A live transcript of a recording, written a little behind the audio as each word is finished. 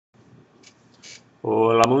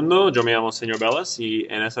Hola mundo, yo me llamo Señor Bellas y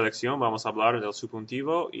en esta lección vamos a hablar del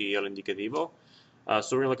subjuntivo y el indicativo.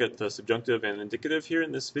 So we're going to look at the subjunctive and indicative here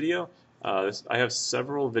in this video. I have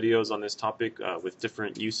several videos on this topic with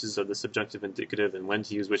different uses of the subjunctive indicative and when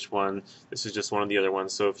to use which one. This is just one of the other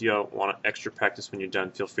ones. So if you want extra practice when you're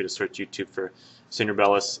done, feel free to search YouTube for Señor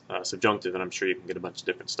Bellas subjunctive, and I'm sure you can get a bunch of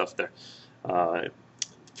different stuff there.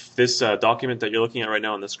 This document that you're looking at right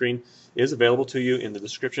now on the screen is available to you in the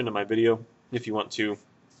description of my video if you want to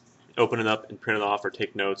open it up and print it off or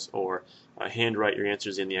take notes or handwrite your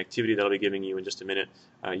answers in the activity that I'll be giving you in just a minute.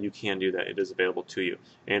 You can do that. It is available to you.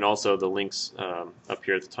 And also the links up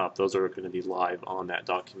here at the top, those are going to be live on that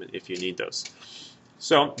document if you need those.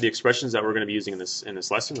 So the expressions that we're going to be using in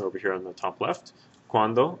this lesson are over here on the top left.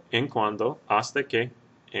 Cuando, en cuando, hasta que,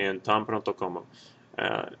 and tan pronto como.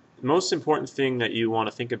 Most important thing that you want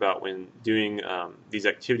to think about when doing these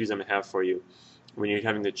activities I'm going to have for you, when you're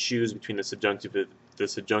having to choose between the subjunctive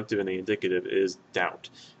and the indicative, is doubt.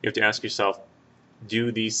 You have to ask yourself,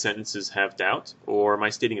 do these sentences have doubt, or am I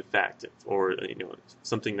stating a fact, or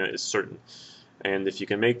something that is certain? And if you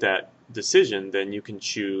can make that decision, then you can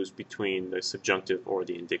choose between the subjunctive or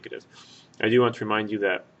the indicative. I do want to remind you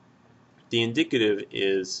that the indicative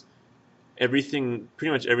is everything,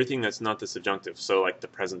 pretty much everything that's not the subjunctive. So like the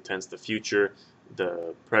present tense, the future,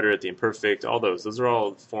 the preterite, the imperfect, all those are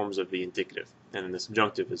all forms of the indicative. And then the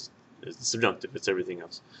subjunctive is the subjunctive, it's everything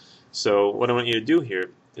else. So what I want you to do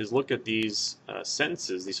here is look at these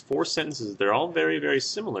sentences, these four sentences. They're all very, very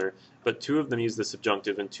similar, but two of them use the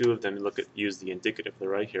subjunctive and two of them use the indicative. They're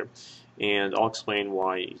right here. And I'll explain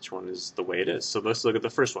why each one is the way it is. So let's look at the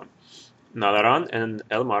first one. Nadarán en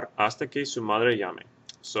el mar hasta que su madre llame.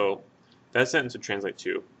 So that sentence would translate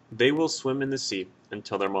to, they will swim in the sea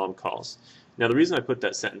until their mom calls. Now the reason I put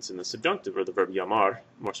that sentence in the subjunctive, or the verb llamar,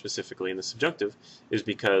 more specifically in the subjunctive, is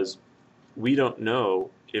because we don't know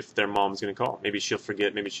if their mom's going to call. Maybe she'll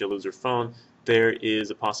forget, maybe she'll lose her phone. There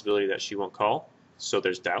is a possibility that she won't call, so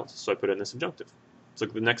there's doubt, so I put it in the subjunctive. Let's look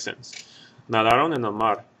at the next sentence. Nadaron en el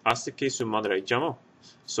mar hasta que su madre llamó.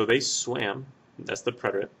 So they swam, that's the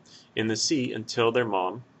preterite, in the sea until their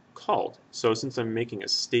mom called. So since I'm making a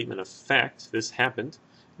statement of fact, this happened,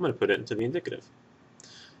 I'm going to put it into the indicative.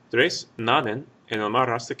 Tres, naden en el mar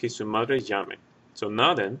hasta que su madre llame. So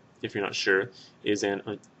naden, if you're not sure, is an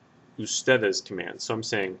ustedes command. So I'm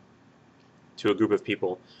saying to a group of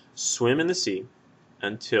people, swim in the sea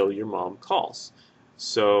until your mom calls.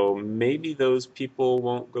 So maybe those people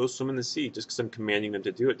won't go swim in the sea just because I'm commanding them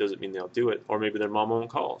to do it doesn't mean they'll do it, or maybe their mom won't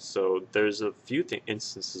call. So there's a few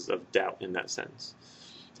instances of doubt in that sentence.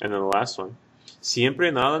 And then the last one,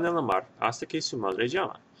 siempre nadan en el mar hasta que su madre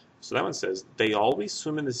llama. So that one says, they always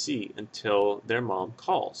swim in the sea until their mom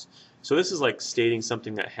calls. So this is like stating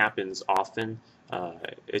something that happens often.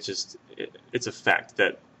 It's a fact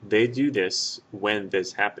that they do this when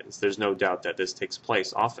this happens. There's no doubt that this takes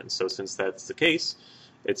place often. So since that's the case,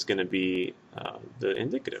 it's going to be the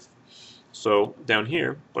indicative. So down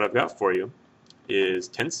here, what I've got for you is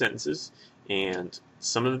 10 sentences, and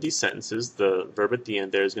some of these sentences, the verb at the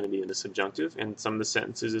end there is going to be in the subjunctive, and some of the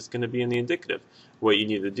sentences it's going to be in the indicative. What you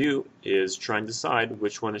need to do is try and decide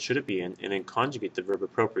which one it should be in, and then conjugate the verb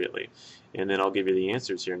appropriately. And then I'll give you the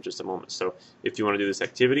answers here in just a moment. So if you want to do this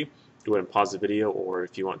activity, go ahead and pause the video, or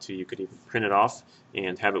if you want to, you could even print it off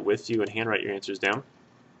and have it with you and handwrite your answers down.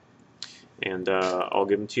 And I'll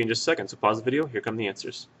give them to you in just a second. So pause the video, here come the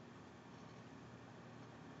answers.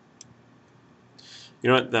 You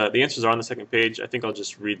know what, the answers are on the second page. I think I'll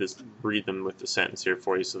just read them with the sentence here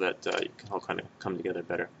for you so that you can all kind of come together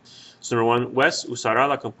better. So number one, Wes usará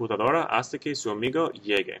la computadora hasta que su amigo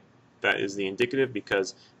llegue. That is the indicative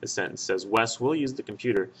because the sentence says Wes will use the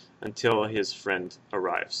computer until his friend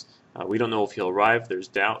arrives. We don't know if he'll arrive, there's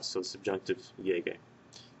doubt, so subjunctive llegue.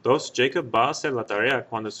 Dos, Jacob va a hacer la tarea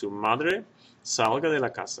cuando su madre salga de la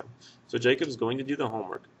casa. So Jacob is going to do the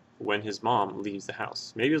homework when his mom leaves the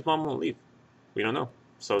house. Maybe his mom won't leave. We don't know.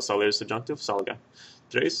 So salir is subjunctive, salga.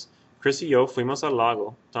 Tres, Chris y yo fuimos al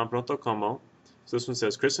lago tan pronto como. So this one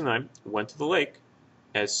says Chris and I went to the lake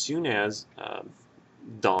as soon as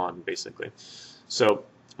dawn, basically. So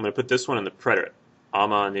I'm going to put this one in the preterite.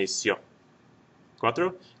 Amaneció.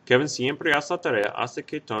 Cuatro, Kevin siempre hace la tarea hasta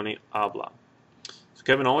que Tony habla. So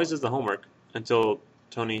Kevin always does the homework until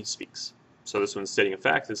Tony speaks. So this one's stating a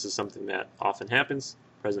fact. This is something that often happens.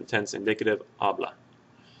 Present tense indicative, habla.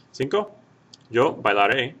 Cinco, yo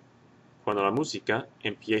bailaré cuando la música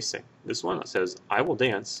empiece. This one says, I will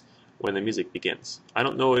dance when the music begins. I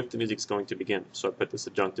don't know if the music's going to begin, so I put the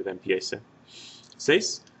subjunctive empiece.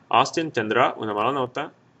 Seis, Austin tendrá una mala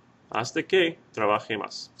nota hasta que trabaje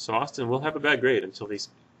más. So Austin will have a bad grade until he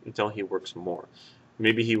until he works more.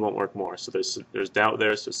 Maybe he won't work more, so there's doubt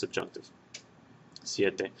there, so subjunctive.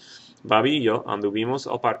 7. Bobby y yo anduvimos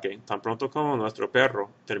al parque tan pronto como nuestro perro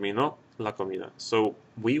terminó la comida. So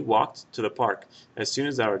we walked to the park as soon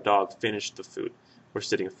as our dog finished the food. We're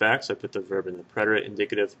stating a fact, so I put the verb in the preterite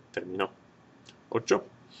indicative terminó. 8.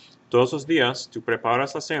 Todos los días tú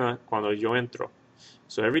preparas la cena cuando yo entro.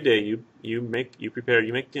 So every day you make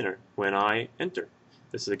dinner when I enter.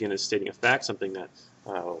 This again is stating a fact, something that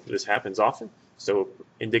this happens often. So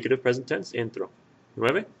indicative present tense, entro.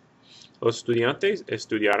 9. Los estudiantes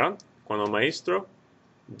estudiarán cuando el maestro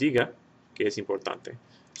diga que es importante.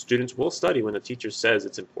 Students will study when the teacher says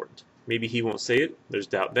it's important. Maybe he won't say it, there's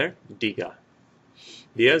doubt there. Diga.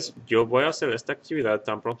 10. Yo voy a hacer esta actividad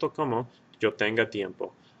tan pronto como yo tenga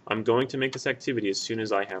tiempo. I'm going to make this activity as soon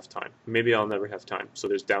as I have time. Maybe I'll never have time. So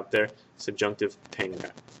there's doubt there. Subjunctive,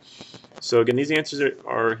 tenga. So again, these answers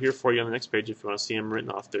are here for you on the next page. If you want to see them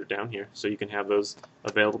written off, they're down here. So you can have those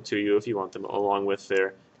available to you if you want them, along with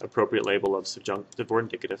their appropriate label of subjunctive or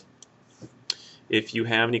indicative. If you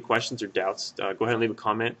have any questions or doubts, go ahead and leave a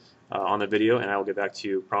comment on the video, and I will get back to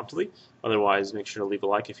you promptly. Otherwise, make sure to leave a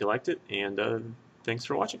like if you liked it, and thanks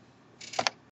for watching.